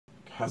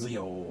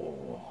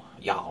Casio.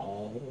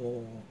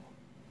 Yo.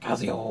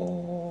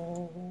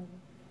 Casio.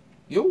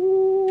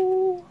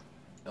 Yo.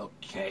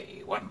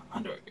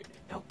 LK-100.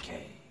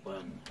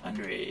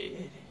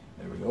 LK-100.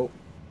 There we go.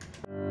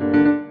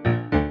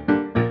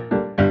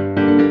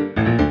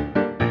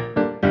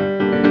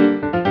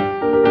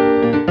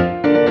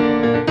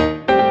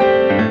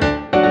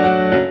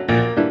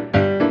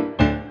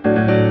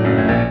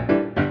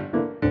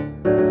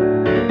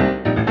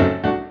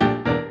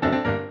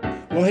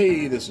 Well,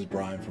 hey, this is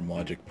Brian from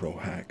Logic Pro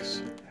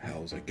Hacks.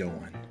 How's it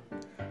going?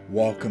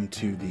 Welcome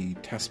to the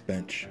test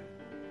bench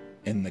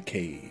in the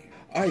cave.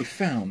 I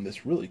found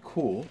this really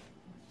cool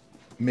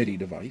MIDI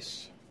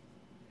device,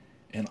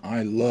 and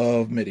I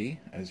love MIDI,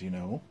 as you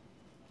know.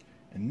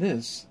 And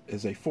this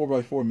is a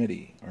 4x4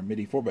 MIDI, or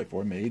MIDI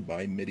 4x4 made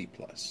by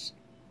MidiPlus.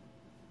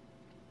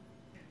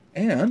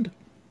 And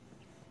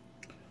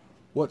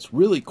what's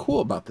really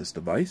cool about this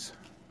device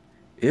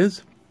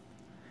is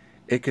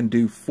it can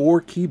do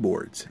 4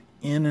 keyboards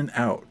in and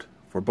out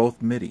for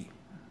both MIDI.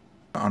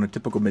 On a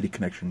typical MIDI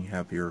connection, you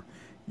have your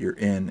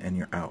in and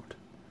your out.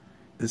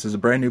 This is a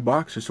brand new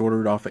box, just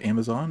ordered off of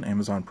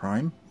Amazon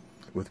Prime.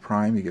 With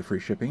Prime, you get free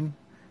shipping.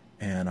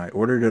 And I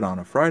ordered it on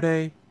a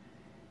Friday,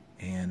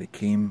 and it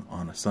came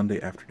on a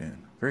Sunday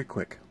afternoon. Very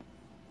quick.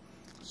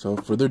 So,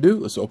 further ado,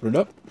 let's open it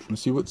up and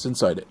see what's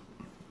inside it.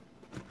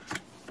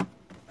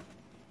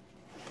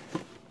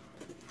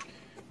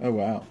 Oh,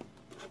 wow.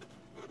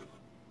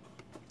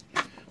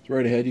 So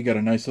right ahead, you got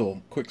a nice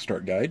little quick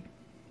start guide.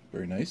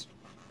 Very nice.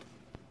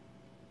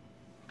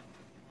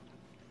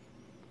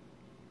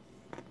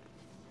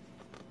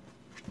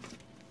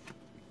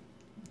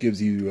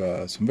 Gives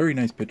you some very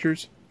nice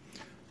pictures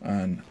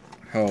on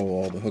how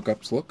all the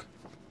hookups look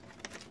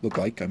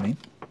like, I mean.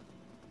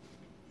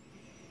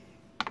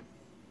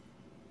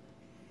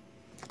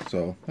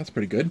 So that's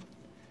pretty good.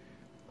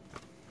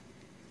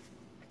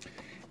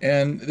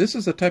 And this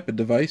is the type of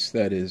device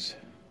that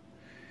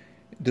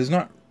does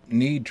not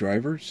need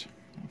drivers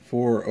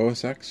for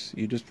OS X.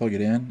 You just plug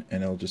it in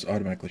and it'll just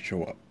automatically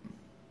show up.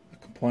 A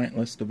compliant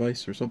list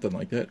device or something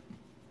like that.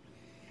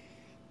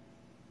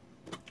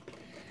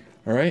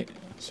 Alright,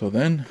 so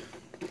then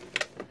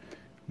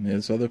in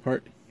this other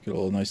part, get a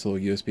little nice little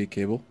USB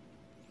cable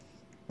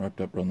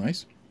wrapped up real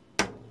nice.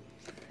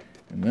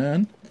 And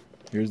then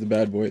here's the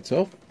bad boy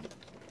itself.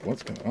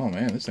 Oh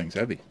man, this thing's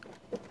heavy.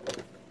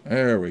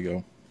 There we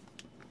go.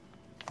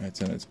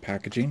 That's in its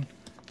packaging.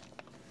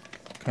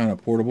 Kind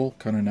of portable,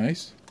 kind of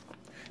nice.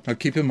 Now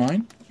keep in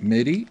mind,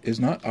 MIDI is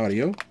not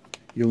audio.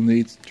 You'll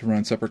need to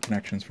run separate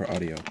connections for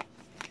audio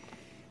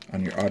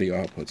on your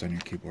audio outputs on your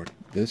keyboard.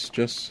 This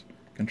just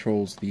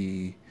controls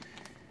the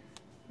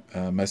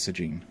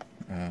messaging,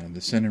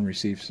 the send and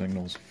receive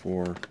signals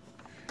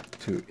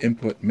to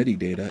input MIDI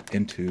data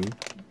into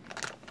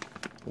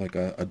like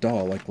a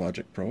DAW like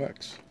Logic Pro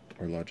X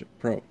or Logic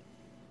Pro.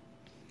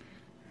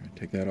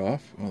 Take that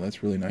off. Oh,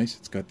 that's really nice.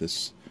 It's got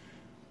this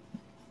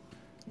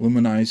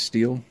luminized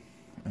steel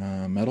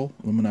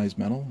luminized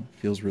metal.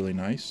 Feels really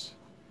nice.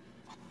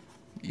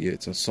 Yeah,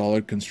 it's a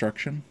solid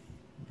construction.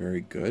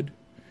 Very good.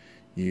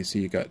 You see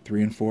you got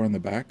 3 and 4 on the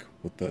back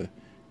with the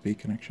V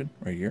connection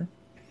right here.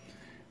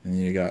 And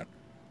then you got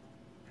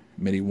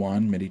MIDI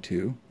 1, MIDI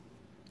 2.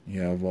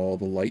 You have all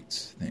the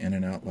lights, the in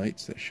and out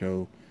lights that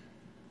show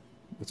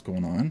what's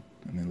going on.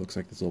 And it looks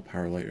like this little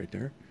power light right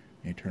there.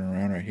 And you turn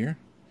around right here,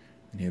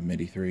 and you have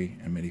MIDI 3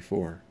 and MIDI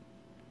 4.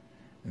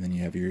 And then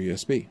you have your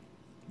USB.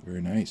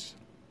 Very nice.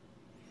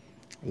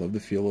 I love the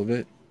feel of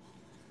it.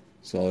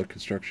 Solid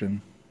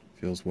construction.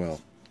 Feels well.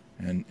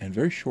 And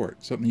very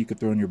short. Something you could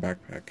throw in your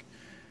backpack.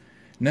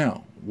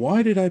 Now,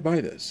 why did I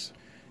buy this?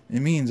 It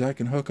means I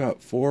can hook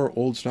up 4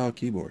 old style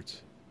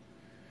keyboards.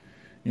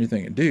 And you're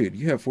thinking, dude,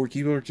 you have 4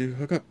 keyboards to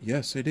hook up?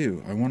 Yes, I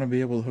do. I want to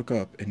be able to hook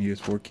up and use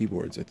 4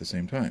 keyboards at the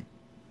same time.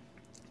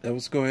 Now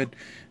let's go ahead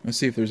and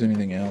see if there's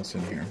anything else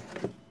in here.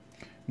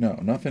 No,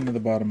 nothing to the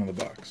bottom of the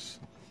box.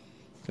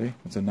 See,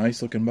 it's a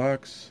nice looking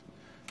box.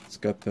 It's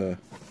got the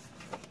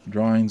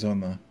drawings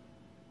on the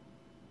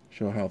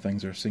show how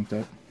things are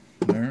synced up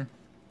there.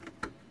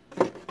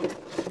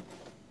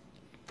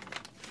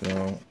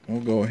 So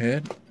we'll go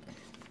ahead,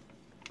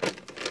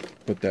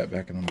 put that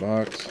back in the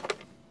box.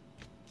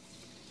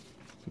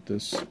 Put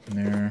this in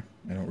there.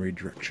 I don't read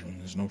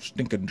directions. No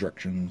stinking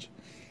directions.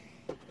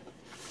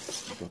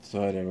 Put the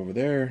side out over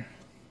there.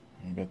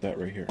 And got that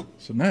right here.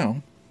 So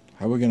now,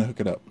 how are we going to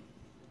hook it up?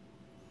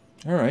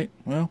 Alright,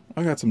 well,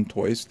 I got some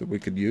toys that we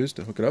could use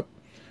to hook it up.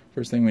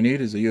 First thing we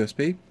need is a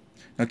USB.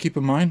 Now keep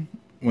in mind,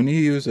 when you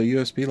use a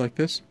USB like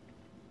this,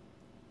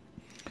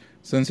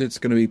 since it's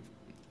going to be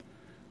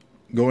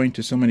going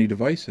to so many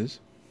devices,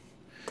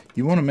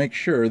 you want to make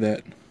sure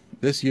that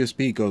this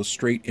USB goes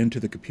straight into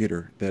the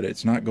computer, that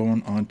it's not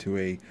going onto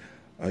a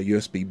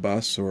USB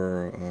bus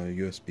or a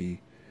USB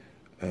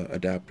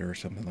adapter or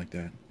something like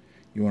that.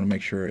 You want to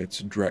make sure it's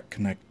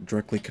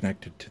directly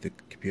connected to the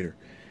computer,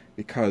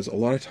 because a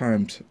lot of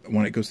times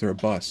when it goes through a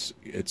bus,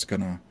 it's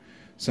gonna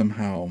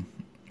somehow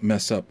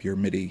mess up your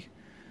MIDI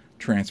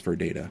transfer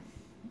data,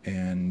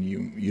 and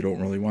you don't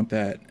really want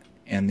that.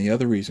 And the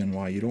other reason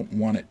why you don't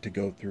want it to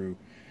go through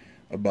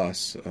a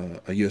bus,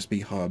 a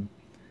USB hub,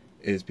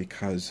 is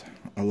because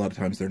a lot of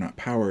times they're not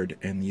powered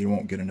and you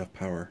won't get enough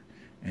power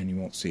and you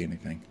won't see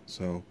anything.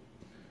 So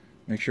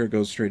make sure it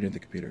goes straight into the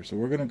computer. So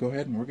we're going to go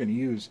ahead and we're going to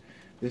use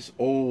this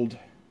old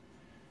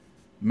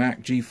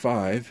Mac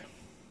G5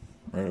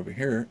 right over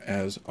here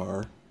as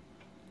our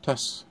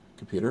test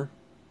computer.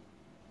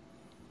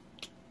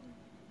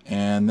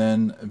 And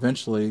then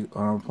eventually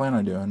what I plan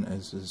on doing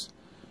is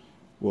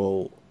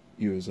we'll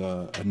use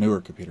a newer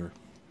computer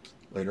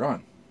later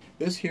on.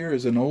 This here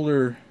is an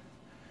older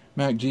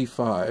Mac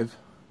G5.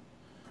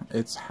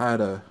 It's had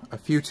a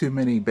few too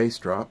many bass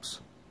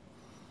drops.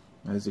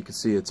 As you can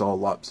see, it's all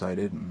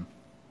lopsided and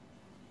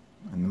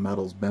the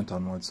metal's bent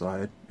on one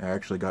side. It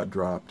actually got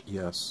dropped,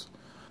 yes.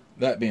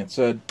 That being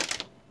said,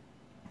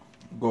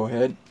 go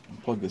ahead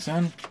and plug this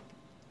in.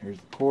 Here's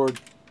the cord.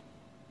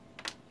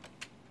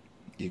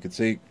 You can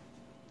see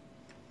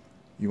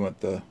you want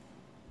the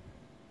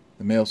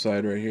male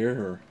side right here,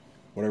 or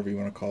whatever you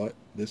want to call it,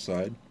 this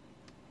side,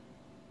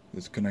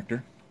 this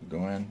connector.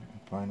 Go in and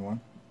find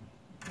one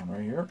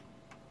right here.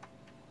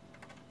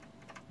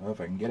 Oh,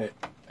 if I can get it.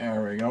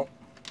 There we go.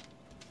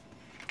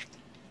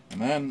 And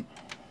then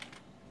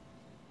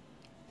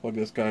plug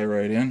this guy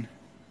right in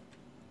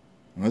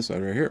on this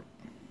side right here.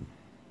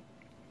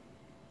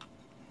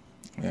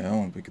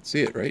 Well, if we could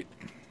see it, right?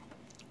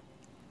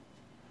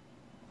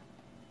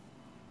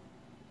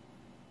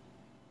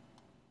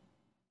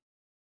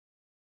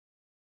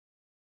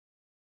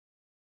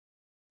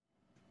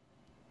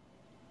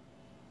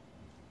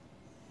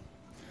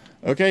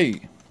 Okay,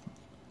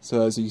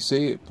 so as you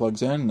see, it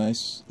plugs in,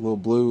 nice little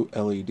blue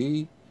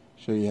LED,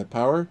 show you have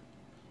power.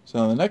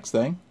 So the next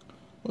thing,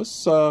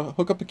 let's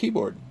hook up a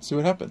keyboard, see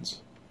what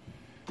happens.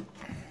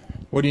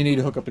 What do you need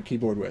to hook up a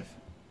keyboard with?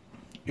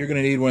 You're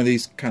going to need one of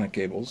these kind of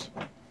cables.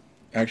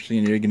 Actually,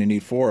 you're going to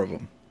need 4 of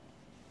them.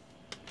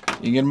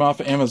 You can get them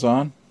off of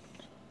Amazon,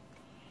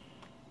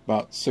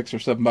 about $6 or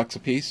 $7 a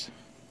piece,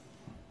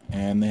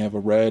 and they have a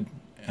red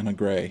and a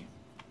gray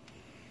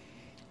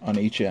on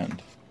each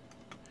end.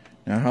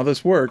 Now how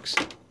this works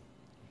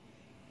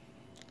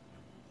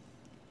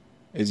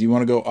is you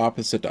want to go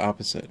opposite to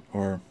opposite,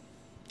 or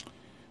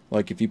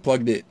like if you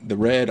plug the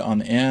red on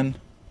the in,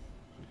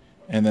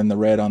 and then the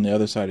red on the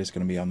other side is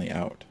going to be on the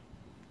out.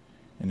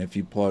 And if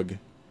you plug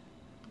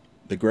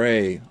the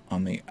gray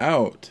on the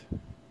out,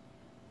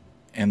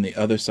 and the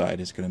other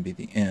side is going to be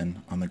the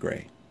in on the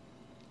gray.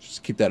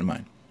 Just keep that in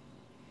mind.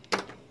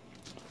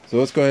 So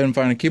let's go ahead and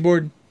find a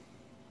keyboard.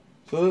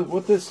 So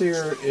what this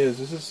here is,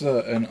 this is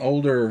an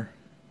older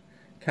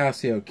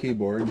Casio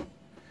keyboard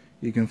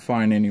you can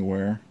find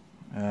anywhere.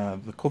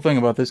 The cool thing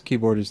about this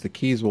keyboard is the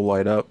keys will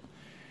light up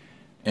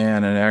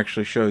and it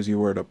actually shows you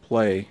where to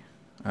play.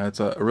 It's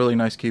a really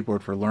nice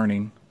keyboard for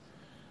learning.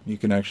 You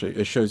can actually,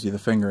 it shows you the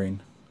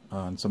fingering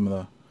on some of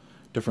the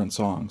different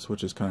songs,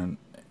 which is kind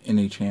of in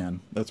each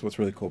hand. That's what's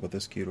really cool about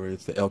this keyboard.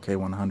 It's the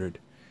LK-100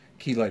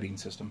 key lighting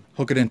system.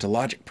 Hook it into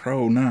Logic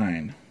Pro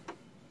 9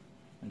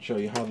 and show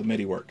you how the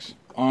MIDI works.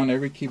 On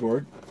every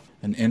keyboard,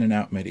 an in and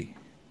out MIDI.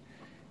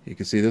 You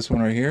can see this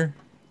one right here.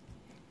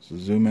 So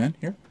zoom in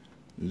here.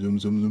 Zoom,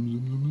 zoom, zoom,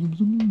 zoom, zoom, zoom,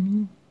 zoom,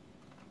 zoom.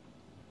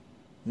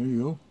 There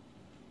you go.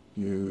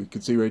 You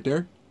can see right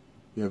there,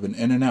 you have an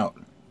in and out.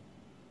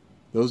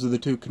 Those are the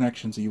 2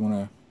 connections that you want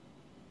to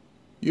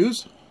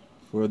use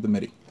for the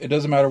MIDI. It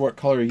doesn't matter what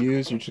color you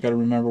use, you just got to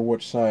remember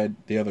which side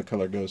the other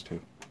color goes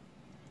to.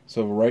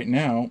 So right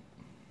now,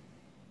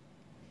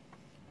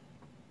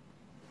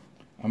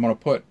 I'm going to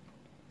put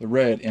the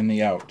red in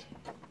the out.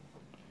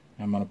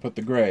 I'm going to put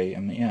the gray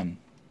in the in.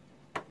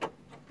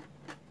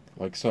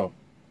 Like so.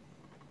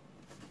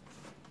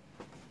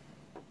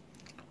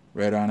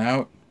 Red on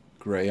out,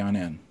 gray on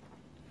in.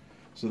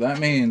 So that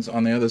means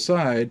on the other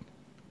side,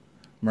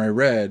 my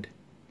red,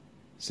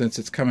 since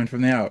it's coming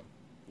from the out,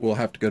 will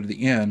have to go to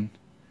the in,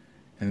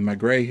 and my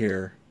gray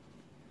here,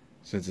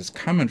 since it's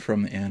coming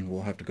from the in,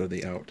 will have to go to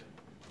the out.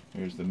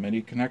 Here's the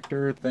MIDI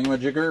connector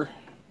thingamajigger.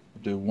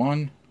 We'll do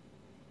 1.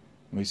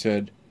 We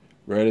said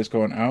red is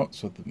going out,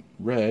 so the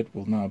red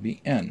will now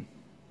be in.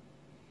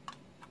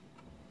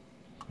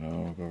 So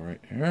I'll go right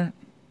here,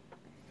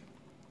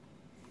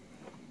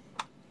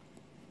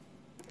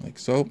 like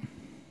so,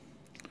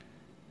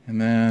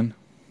 and then,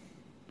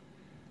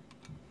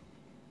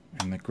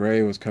 and the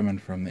gray was coming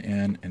from the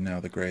in, and now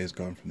the gray is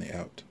going from the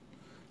out,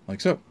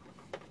 like so.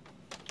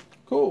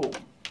 Cool.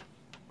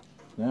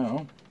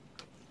 Now,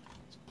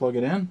 let's plug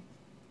it in.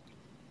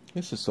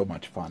 This is so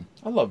much fun.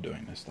 I love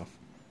doing this stuff.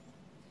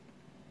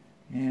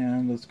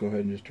 And let's go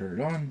ahead and just turn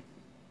it on.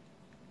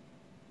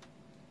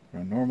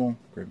 Run normal,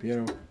 grand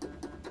piano.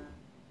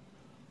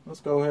 Let's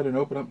go ahead and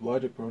open up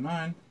Logic Pro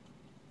 9.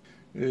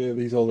 Yeah,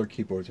 these older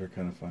keyboards are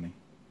kind of funny.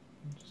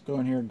 Just go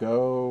in here,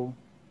 go,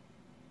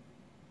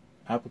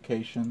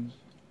 applications.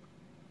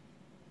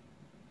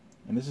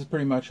 And this is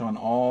pretty much on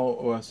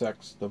all OS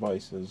X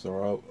devices,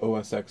 or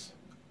OS X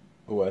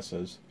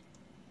OSs.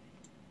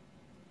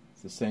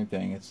 It's the same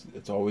thing.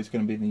 It's always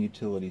going to be in the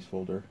utilities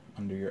folder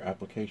under your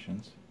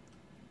applications.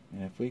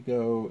 And if we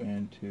go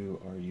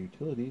into our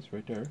utilities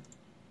right there,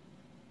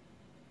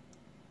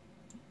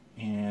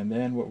 and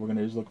then what we're going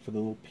to do is look for the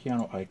little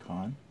piano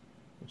icon,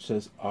 which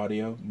says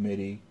Audio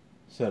MIDI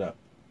Setup,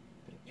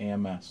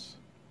 AMS.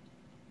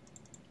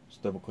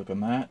 Just double click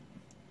on that,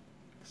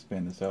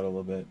 expand this out a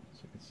little bit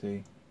so you can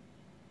see.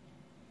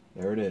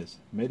 There it is,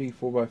 MIDI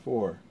 4x4.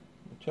 Well,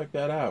 check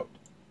that out.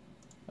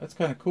 That's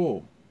kind of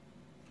cool.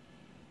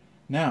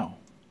 Now,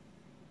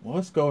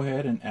 let's go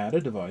ahead and add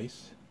a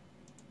device.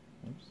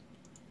 Oops.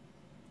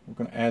 We're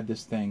going to add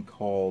this thing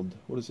called,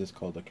 what is this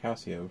called? A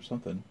Casio or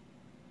something.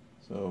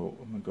 So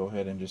I'm going to go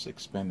ahead and just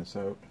expand this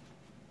out.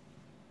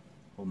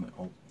 Hold the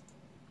Alt.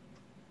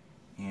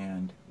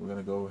 And we're going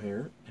to go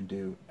here and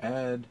do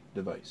Add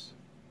Device.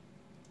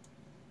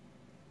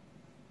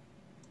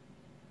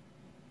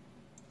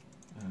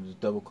 And just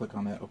double click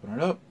on that, open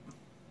it up.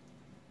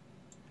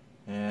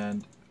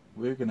 And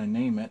we're going to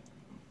name it.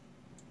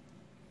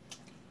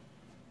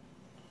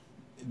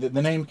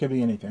 The name can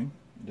be anything.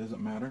 It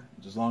doesn't matter,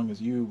 as long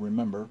as you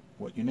remember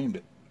what you named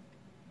it.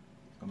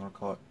 I'm going to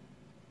call it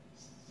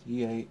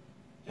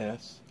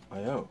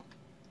Casio.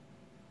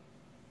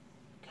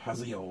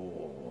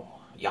 Casio.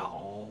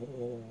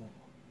 Yow.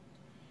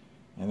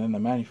 And then the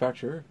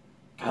manufacturer,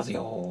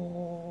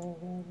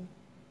 Casio.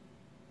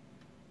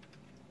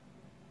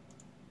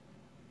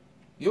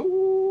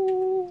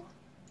 Yo.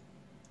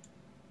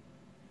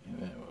 And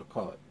then we'll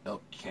call it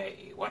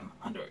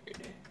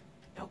LK-100.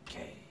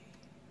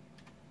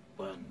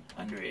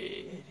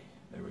 LK-100.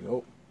 There we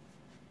go.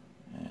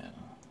 And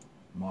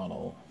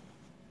model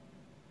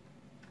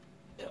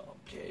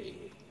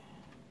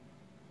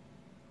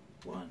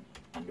LK-100.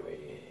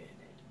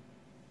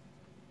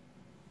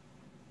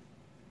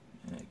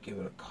 And give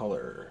it a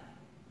color.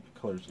 The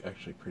color's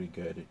actually pretty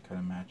good. It kind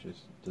of matches.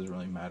 It doesn't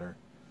really matter.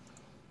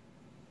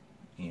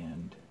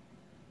 And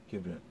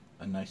give it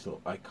a nice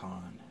little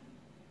icon.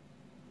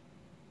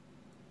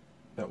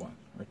 That one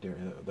right there.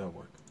 That'll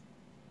work.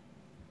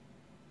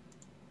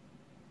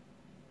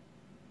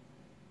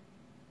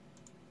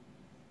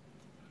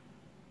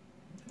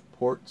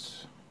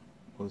 Ports.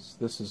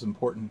 This is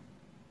important.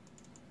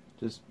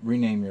 Just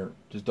rename your.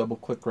 Just double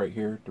click right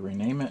here to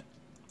rename it.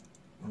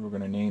 And we're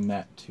going to name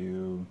that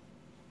to.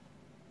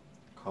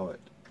 Call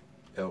it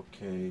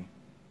LK-100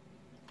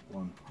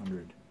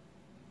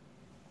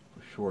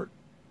 for short.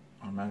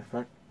 As a matter of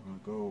fact, I'm going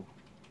to go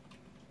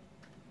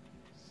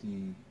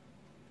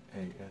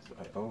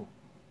CASIO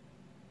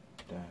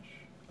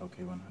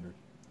LK-100,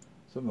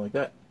 something like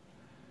that.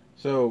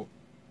 So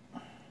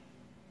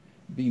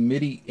the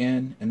MIDI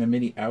in and the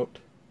MIDI out,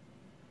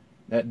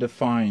 that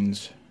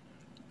defines,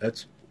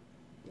 that's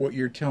what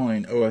you're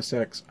telling OS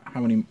X how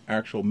many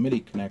actual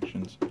MIDI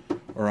connections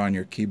are on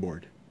your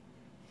keyboard.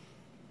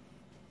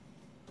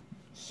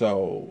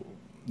 So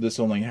this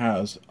only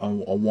has a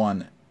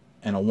 1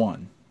 and a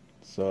 1.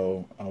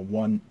 So a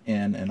 1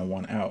 in and a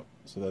 1 out.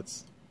 So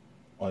that's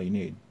all you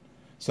need.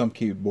 Some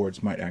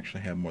keyboards might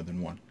actually have more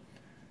than one.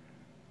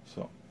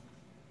 So,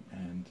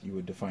 and you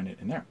would define it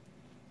in there.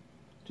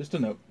 Just a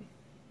note.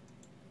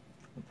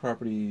 The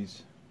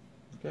properties.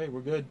 Okay,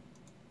 we're good.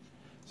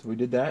 So we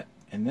did that,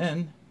 and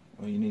then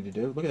what you need to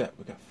do, look at that,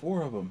 we got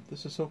 4 of them.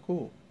 This is so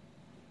cool.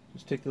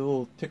 Just take the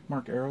little tick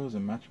mark arrows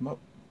and match them up.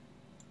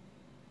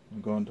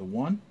 We'll go into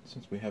 1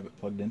 since we have it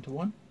plugged into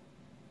 1.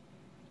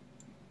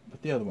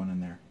 Put the other one in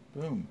there.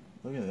 Boom.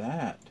 Look at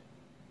that.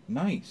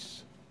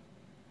 Nice.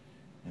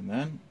 And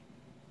then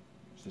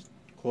just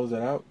close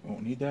that out.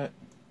 Won't need that.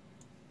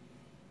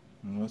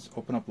 And let's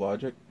open up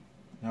Logic.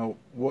 Now,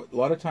 a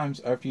lot of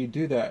times after you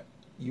do that,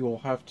 you will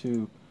have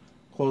to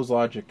close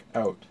Logic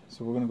out.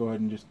 So we're going to go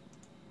ahead and just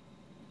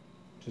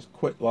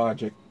quit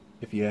Logic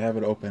if you have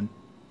it open.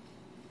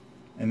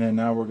 And then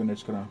now we're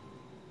just going to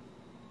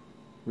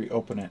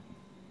reopen it.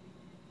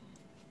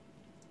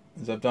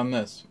 As I've done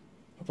this,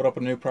 I put up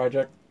a new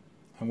project.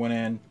 I went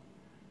in,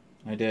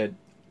 I did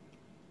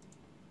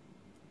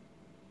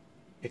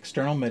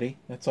external MIDI,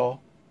 that's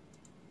all.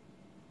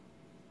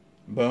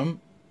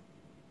 Boom.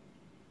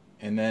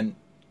 And then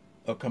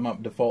it'll come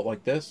up default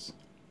like this.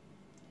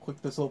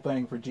 Click this little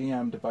thing for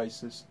GM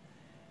devices.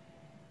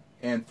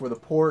 And for the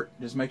port,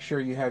 just make sure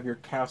you have your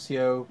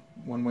Casio.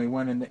 When we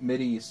went in the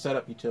MIDI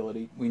Setup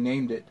Utility, we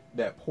named it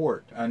that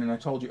port. And I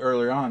told you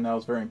earlier on that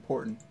was very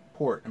important,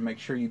 port, and make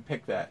sure you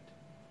pick that.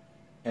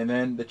 And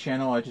then the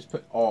channel, I just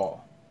put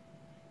all.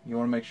 You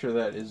want to make sure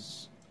that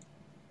is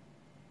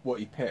what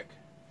you pick.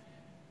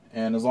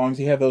 And as long as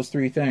you have those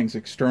 3 things,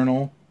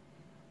 external,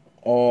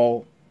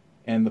 all,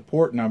 and the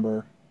port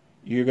number,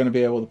 you're going to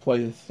be able to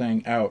play this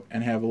thing out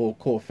and have a little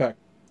cool effect.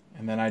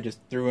 And then I just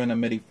threw in a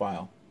MIDI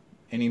file.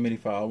 Any MIDI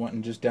file. I went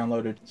and just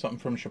downloaded something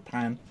from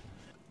Chopin,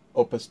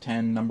 Opus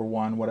 10, number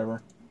 1,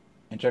 whatever.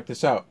 And check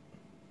this out.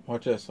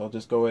 Watch this. I'll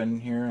just go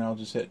in here and I'll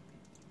just hit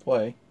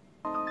play.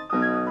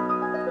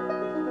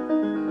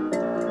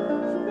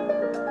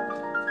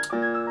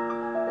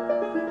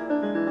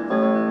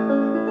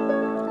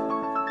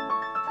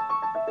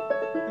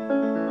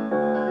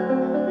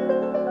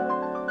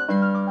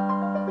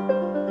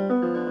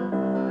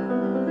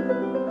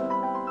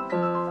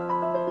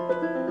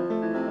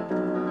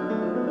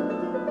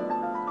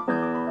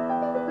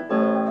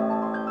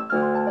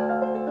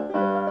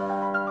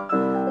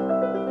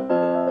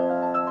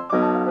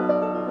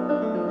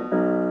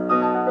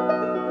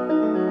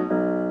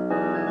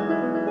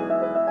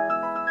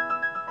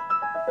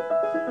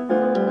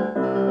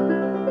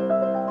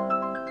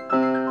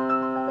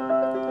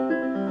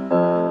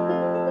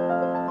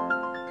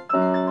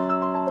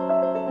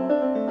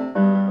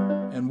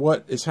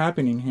 what is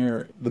happening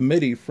here, the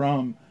MIDI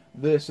from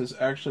this is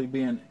actually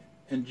being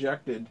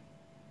injected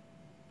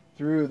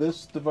through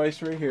this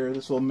device right here,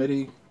 this little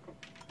MIDI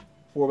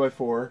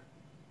 4x4,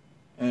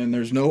 and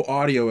there's no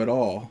audio at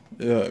all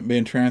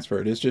being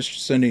transferred. It's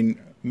just sending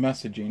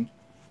messaging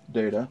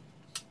data.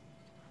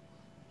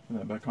 Turn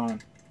that back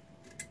on.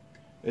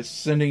 It's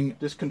sending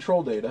this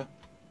control data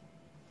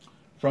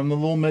from the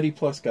little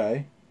MidiPlus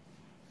guy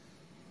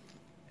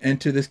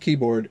into this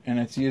keyboard, and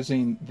it's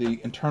using the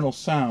internal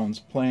sounds,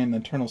 playing the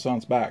internal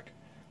sounds back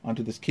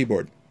onto this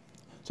keyboard.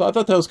 So I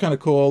thought that was kind of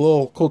cool, a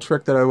little cool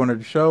trick that I wanted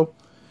to show.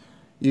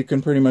 You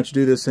can pretty much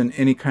do this in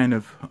any kind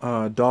of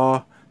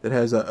DAW that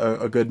has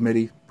a good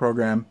MIDI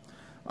program.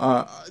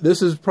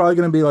 This is probably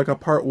going to be like a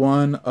part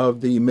 1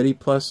 of the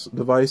MidiPlus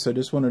device. I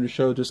just wanted to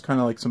show just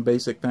kind of like some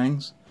basic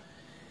things.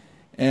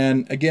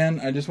 And again,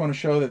 I just want to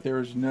show that there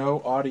is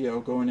no audio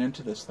going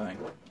into this thing.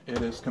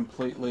 It is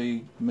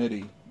completely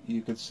MIDI.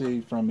 You can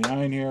see from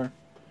behind here,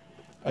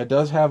 it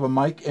does have a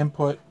mic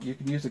input. You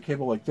can use a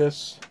cable like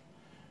this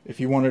if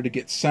you wanted to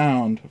get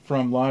sound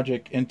from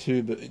Logic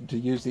into to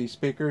use these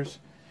speakers.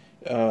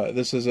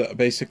 This is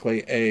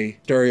basically a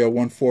stereo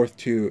 1/4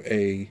 to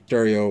a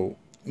stereo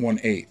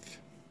 1/8,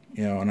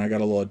 you know, and I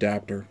got a little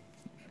adapter.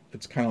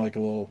 It's kind of like a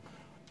little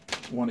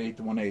 1/8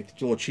 to 1/8.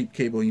 It's a little cheap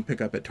cable you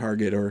pick up at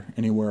Target or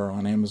anywhere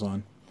on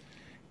Amazon,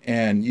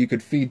 and you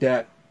could feed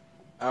that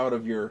out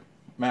of your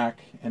Mac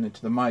and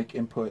into the mic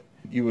input.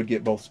 You would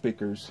get both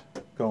speakers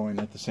going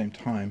at the same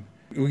time.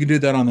 We can do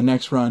that on the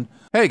next run.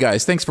 Hey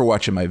guys, thanks for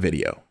watching my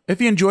video.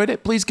 If you enjoyed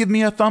it, please give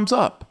me a thumbs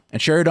up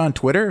and share it on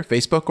Twitter,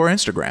 Facebook, or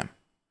Instagram.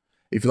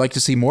 If you'd like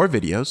to see more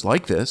videos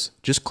like this,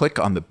 just click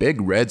on the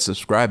big red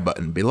subscribe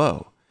button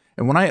below.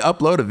 And when I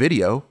upload a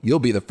video, you'll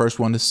be the first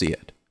one to see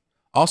it.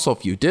 Also,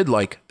 if you did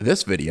like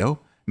this video,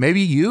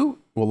 maybe you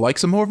will like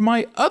some more of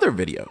my other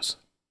videos.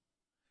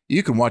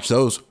 You can watch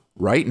those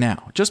right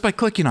now just by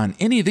clicking on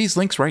any of these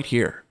links right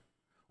here,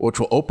 which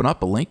will open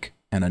up a link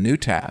and a new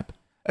tab.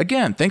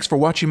 Again, thanks for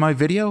watching my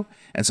video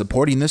and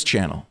supporting this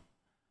channel.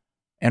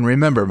 And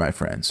remember, my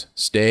friends,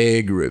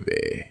 stay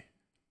groovy.